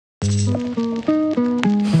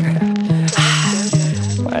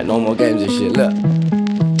no more games and shit, look.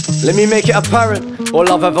 Let me make it apparent,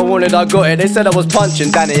 all I've ever wanted I got it. They said I was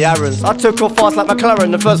punching Danny Aaron's. I took off fast like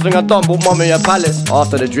McLaren, the first thing I done, bought mommy a palace.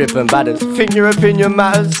 After the drip and badders, think your opinion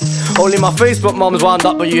matters? Only my Facebook mum's wound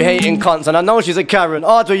up, but you hating cunts, and I know she's a Karen.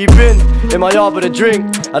 Ardz, where you been? In my yard with a drink,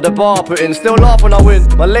 at the bar I put in, still laugh when I win.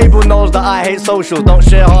 My label knows that I hate socials, don't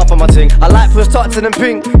share half of my ting. I like puss, tucked and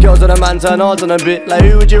pink, girls on a man turn Ardz on a bit. Like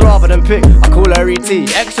who would you rather than pick? I call her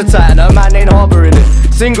ArrDee, extra tight and her man ain't harbouring it.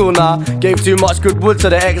 Single now, gave too much good wood so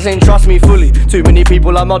the ex ain't trust me fully. Too many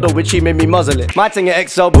people I muddle with, she made me muzzle it. My ting at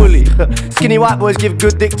XL bully. Skinny white boys give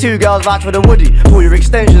good dick, 2 girls vouch for the woody. Pull your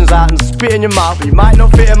extensions out and spit in your mouth, but you might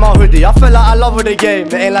not fit in my hoodie. I feel like I love with the game,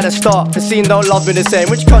 it ain't like the start. The scene don't love me the same,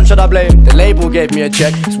 which cunt should I blame? The label gave me a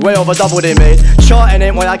check, it's way over double they made. Charting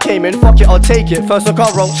ain't why I came in, fuck it, I'll take it. First look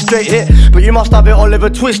I roll, straight hit, but you must have it Oliver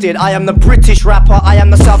twisted. I am the British rapper, I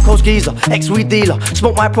am the South Coast geezer, ex-weed dealer,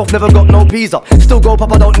 smoke my prof, never got no visa. Still go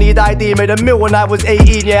pop, I don't need ID, made a mil when I was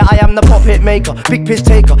 18, yeah, I am the pop hit maker, big piss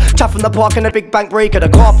taker, chat from the park and a big bank breaker, the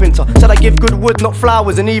carpenter, said I give good wood, not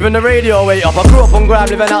flowers, and even the radio ate up. I grew up on Graham,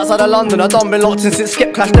 living outside of London, I done been locked since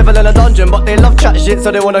Skip Clash, never in a dungeon, but they love chat shit,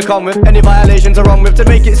 so they wanna come with any violations are wrong with. To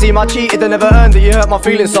make it seem I cheated, they never earned it, you hurt my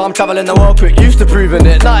feelings, so I'm travelling the world quick, used to proving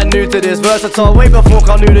it, nothing new to this, versatile, way before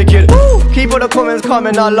I knew the kid. Woo! Keep all the comments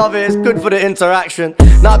coming, I love it, it's good for the interaction.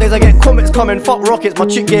 Nowadays I get comments coming, fuck rockets, my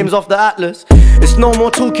chick game's off the Atlas. It's no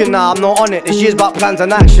more talking now, I'm not on it, this year's about plans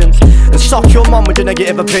and actions. And suck your mum with your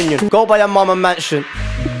negative opinion, go buy a mum a mansion.